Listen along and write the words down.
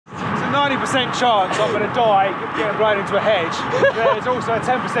90% chance I'm going to die getting blown into a hedge. There's also a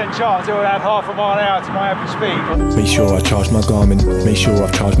 10% chance it will add half a mile an hour to my average speed. Make sure I charge my Garmin, make sure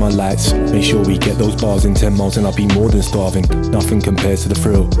I've charged my lights, make sure we get those bars in 10 miles and I'll be more than starving. Nothing compares to the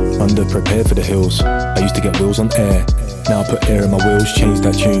thrill, under-prepared for the hills. I used to get wheels on air, now I put air in my wheels, change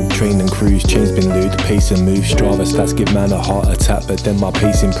that tune, train and cruise, chains been lewd, pace and move, Strava stats give man a heart attack, but then my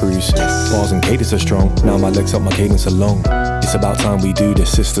pace improves. Bars and cadence are strong, now my legs up, my cadence are long. It's about time we do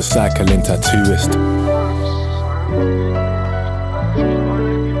this, sister cycling tattooist.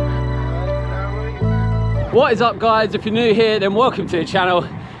 What is up guys? If you're new here, then welcome to the channel,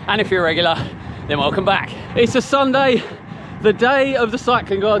 and if you're a regular, then welcome back. It's a Sunday, the day of the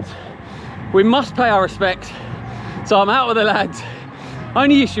cycling gods. We must pay our respects. So I'm out with the lads.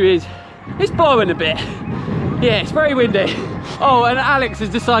 Only issue is, it's blowing a bit. Yeah, it's very windy. Oh, and Alex has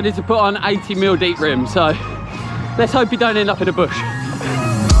decided to put on 80mm deep rims, so let's hope he don't end up in a bush.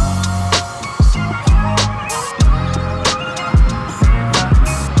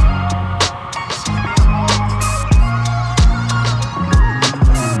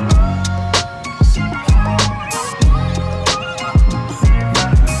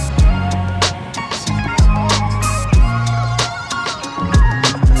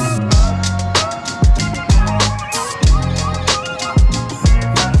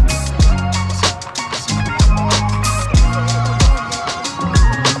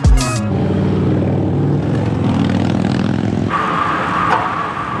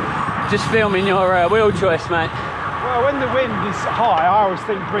 Just filming your wheel choice, mate. Well, when the wind is high, I always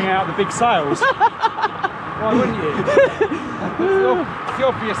think bring out the big sails. Why wouldn't you? It's the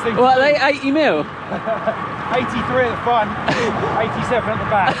obvious thing. What, are they 80mm? 83 at the front, 87 at the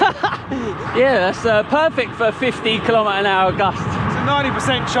back. Yeah, that's perfect for 50km/h gusts. It's a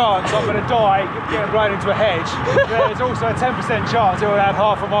 90% chance I'm going to die getting blown into a hedge. There's also a 10% chance it will add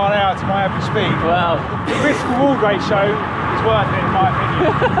half a mile an hour to my average speed. Wow. The risk-reward ratio is worth it, in my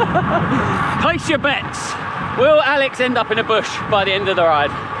opinion. Place your bets. Will Alex end up in a bush by the end of the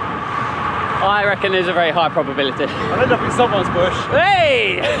ride? I reckon there's a very high probability. I'll end up in someone's bush.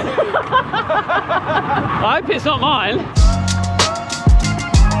 Hey! I hope it's not mine.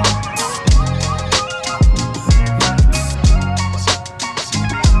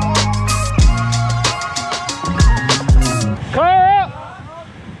 Karl!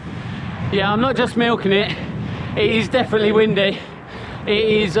 Yeah, I'm not just milking it. It is definitely windy. It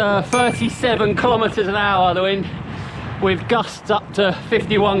is 37km/h the wind, with gusts up to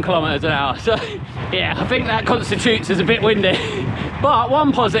 51km/h. So yeah, I think that constitutes as a bit windy. But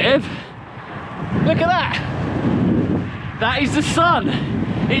one positive, look at that. That is the sun.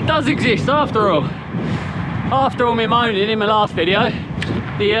 It does exist after all. After all me moaning in my last video,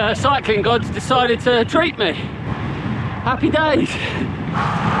 the cycling gods decided to treat me. Happy days.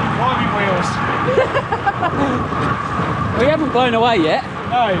 Driving wheels. We haven't blown away yet.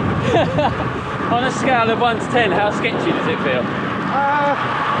 No. On a scale of 1 to 10, how sketchy does it feel?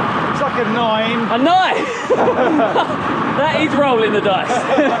 It's like a 9. A 9? That is rolling the dice.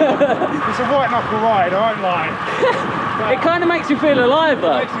 It's a white knuckle ride, I won't lie. It kind of makes you feel alive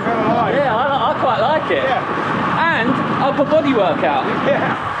though. It makes you feel alive. Yeah, I quite like it. Yeah. And upper body workout.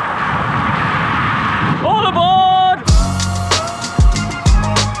 Yeah. All aboard!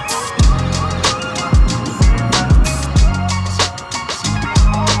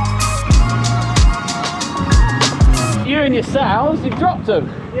 You and your sails, you've dropped them.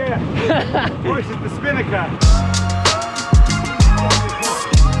 Yeah. This is the spinnaker.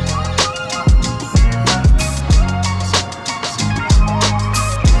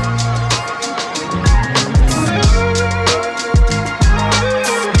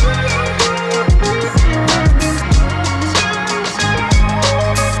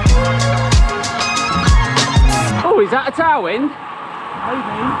 Oh, is that a tailwind?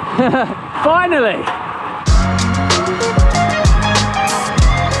 Maybe. Finally!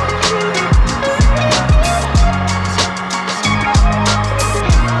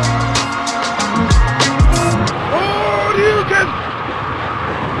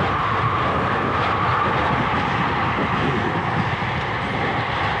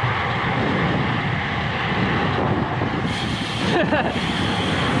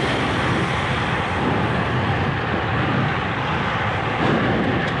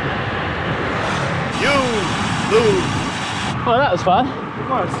 Well, that was fun. It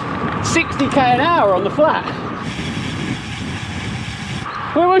was. 60km/h on the flat.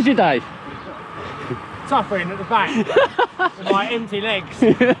 Where was you, Dave? Suffering at the back with my empty legs.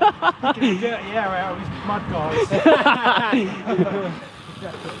 Getting the dirty air out of his mud guards.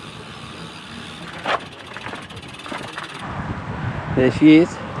 There she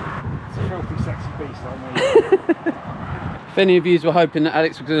is. It's a filthy, sexy beast like me. If any of you were hoping that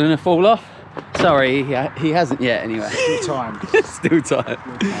Alex was going to fall off, sorry, he hasn't yet anyway. Still time. Still time.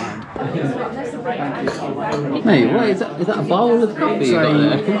 Mate, what is that? Is that a bowl of coffee you got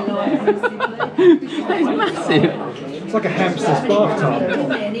there? It's massive. It's like a hamster's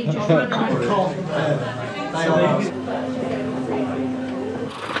bathtub.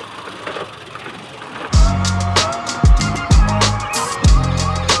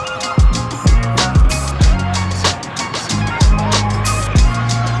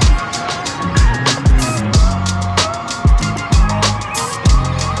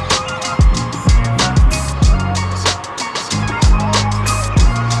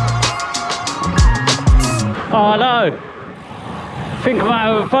 Oh no! I think I might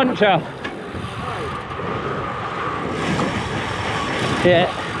have a puncture. Yeah.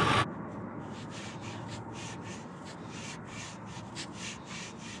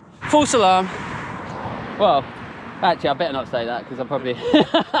 False alarm. Well, actually I better not say that because I'll probably...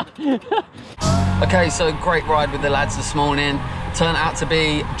 Okay, so great ride with the lads this morning. Turned out to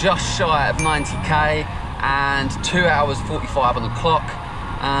be just shy of 90k and 2 hours 45 on the clock.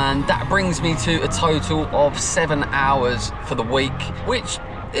 And that brings me to a total of 7 hours for the week, which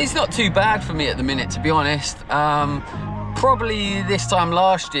is not too bad for me at the minute, to be honest. Probably this time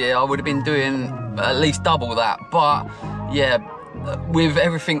last year I would have been doing at least double that, but yeah, with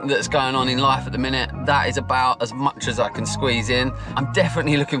everything that's going on in life at the minute, that is about as much as I can squeeze in. I'm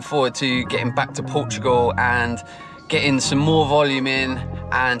definitely looking forward to getting back to Portugal and getting some more volume in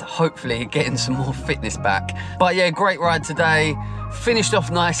and hopefully getting some more fitness back. But yeah, great ride today. Finished off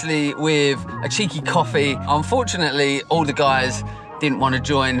nicely with a cheeky coffee. Unfortunately, all the guys didn't want to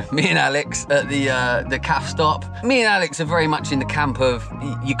join me and Alex at the calf stop. Me and Alex are very much in the camp of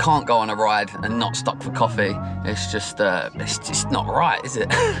you can't go on a ride and not stop for coffee. It's just not right, is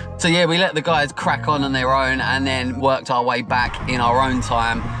it? So yeah, we let the guys crack on their own and then worked our way back in our own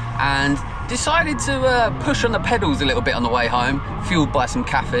time and decided to push on the pedals a little bit on the way home, fueled by some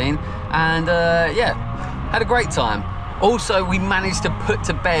caffeine, and yeah, had a great time. Also, we managed to put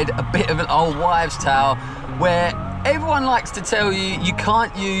to bed a bit of an old wives' tale where everyone likes to tell you you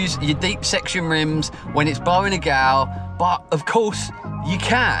can't use your deep section rims when it's blowing a gale, but of course you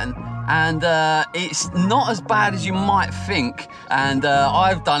can, and it's not as bad as you might think, and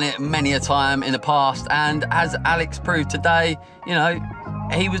I've done it many a time in the past, and as Alex proved today, you know,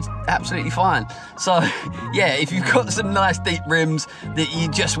 he was absolutely fine. So yeah, if you've got some nice deep rims that you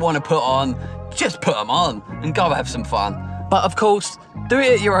just want to put on, just put them on and go have some fun. But of course, do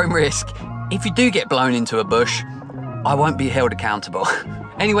it at your own risk. If you do get blown into a bush, I won't be held accountable.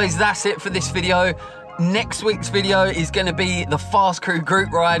 Anyways, that's it for this video. Next week's video is going to be the Fast Crew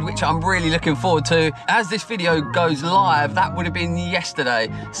group ride, which I'm really looking forward to. As this video goes live, that would have been yesterday.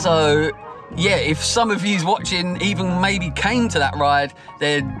 So yeah, if some of you's watching even maybe came to that ride,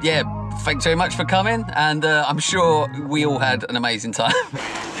 then yeah, thanks very much for coming, and I'm sure we all had an amazing time.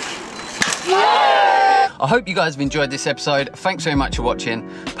 I hope you guys have enjoyed this episode. Thanks very much for watching.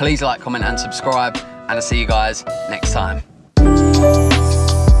 Please like, comment and subscribe, and I'll see you guys next time.